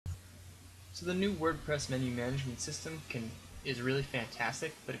So the new WordPress menu management system is really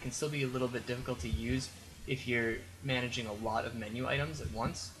fantastic, but it can still be a little bit difficult to use if you're managing a lot of menu items at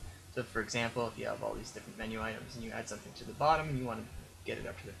once. So for example, if you have all these different menu items and you add something to the bottom and you want to get it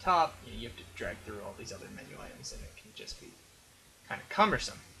up to the top, you have to drag through all these other menu items and it can just be kind of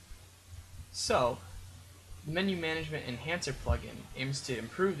cumbersome. So the Menu Management Enhancer plugin aims to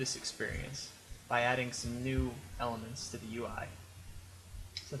improve this experience by adding some new elements to the UI.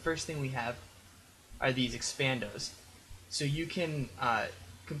 So the first thing we have are these expandos. So you can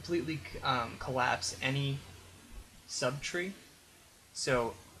completely collapse any subtree.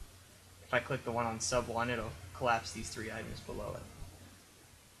 So if I click the one on sub 1, it'll collapse these three items below it.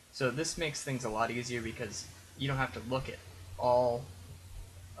 So this makes things a lot easier because you don't have to look at all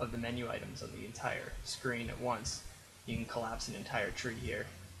of the menu items on the entire screen at once. You can collapse an entire tree here,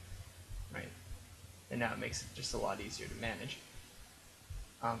 right? And now it makes it just a lot easier to manage.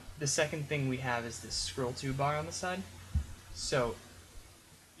 The second thing we have is this scroll to bar on the side. So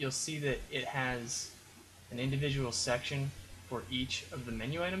you'll see that it has an individual section for each of the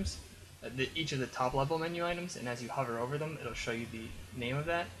menu items, each of the top level menu items, and as you hover over them, it'll show you the name of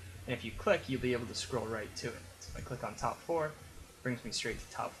that. And if you click, you'll be able to scroll right to it. So if I click on top 4, it brings me straight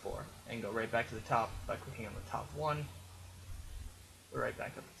to top 4, and go right back to the top by clicking on the top 1, or right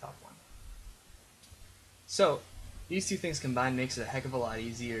back up to top 1. So these two things combined makes it a heck of a lot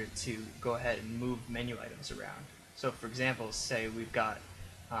easier to go ahead and move menu items around. So for example, say we've got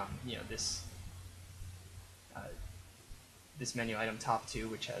this menu item top 2,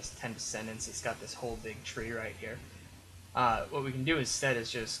 which has 10 descendants. It's got this whole big tree right here. What we can do instead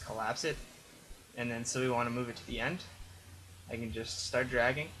is just collapse it, and then so we want to move it to the end. I can just start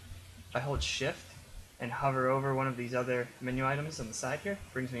dragging. If I hold shift and hover over one of these other menu items on the side here,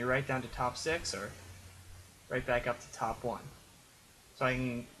 it brings me right down to top 6 or right back up to top 1. So I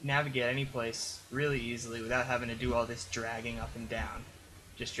can navigate any place really easily without having to do all this dragging up and down.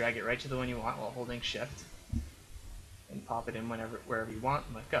 Just drag it right to the one you want while holding shift and pop it in wherever you want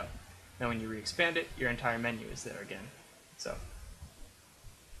and let go. Now when you re-expand it, your entire menu is there again. So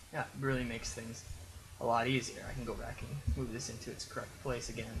yeah, it really makes things a lot easier. I can go back and move this into its correct place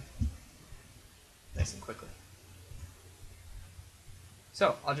again nice and quickly.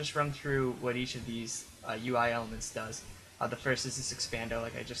 So I'll just run through what each of these UI elements does. The first is this expando,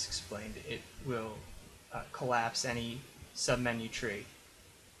 like I just explained. It will collapse any submenu tree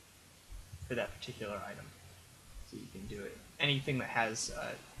for that particular item. So you can do it. Anything that has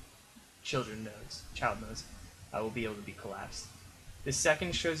child nodes, will be able to be collapsed. The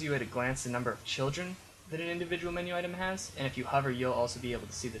second shows you at a glance the number of children that an individual menu item has, and if you hover, you'll also be able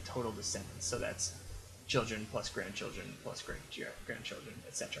to see the total descendants. So that's children plus grandchildren plus great-grandchildren,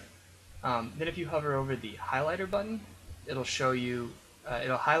 etc. Then if you hover over the highlighter button, it'll show you,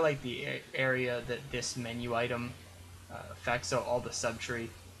 it'll highlight the area that this menu item affects, so all the subtree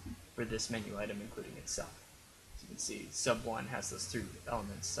for this menu item, including itself. So you can see sub 1 has those 3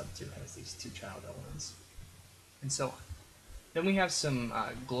 elements, sub 2 has these 2 child elements, and so on. Then we have some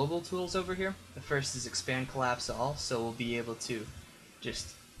global tools over here. The first is expand collapse all, so we'll be able to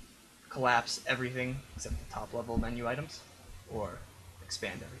just collapse everything except the top level menu items, or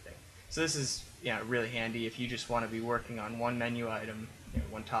expand everything. So this is really handy if you just want to be working on one menu item,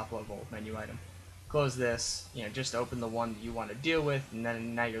 one top level menu item. Close this, just open the one that you want to deal with, and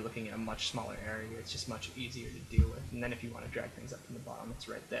then now you're looking at a much smaller area. It's just much easier to deal with. And then if you want to drag things up from the bottom, it's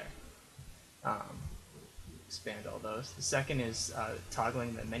right there. Expand all those. The second is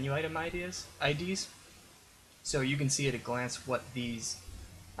toggling the menu item IDs. So you can see at a glance what the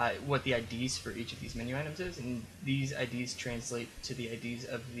IDs for each of these menu items is, and these IDs translate to the IDs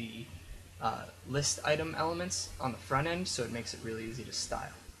of the list item elements on the front end, so it makes it really easy to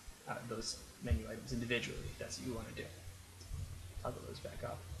style those menu items individually if that's what you want to do. Toggle those back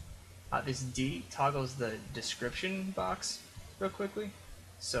off. This D toggles the description box real quickly.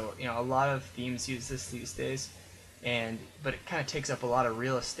 So a lot of themes use this these days, but it kind of takes up a lot of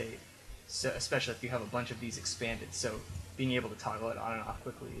real estate, so especially if you have a bunch of these expanded. So being able to toggle it on and off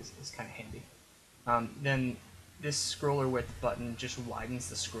quickly is kind of handy. Then this scroller width button just widens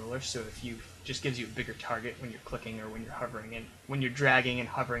the scroller, so if you just gives you a bigger target when you're clicking or when you're hovering, and when you're dragging and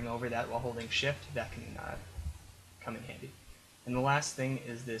hovering over that while holding shift, that can come in handy. And the last thing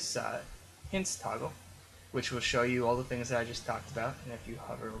is this hints toggle, which will show you all the things that I just talked about, and if you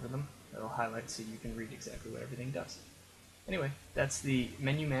hover over them, it'll highlight so you can read exactly what everything does. Anyway, that's the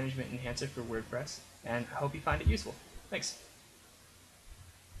menu management enhancer for WordPress, and I hope you find it useful. Thanks.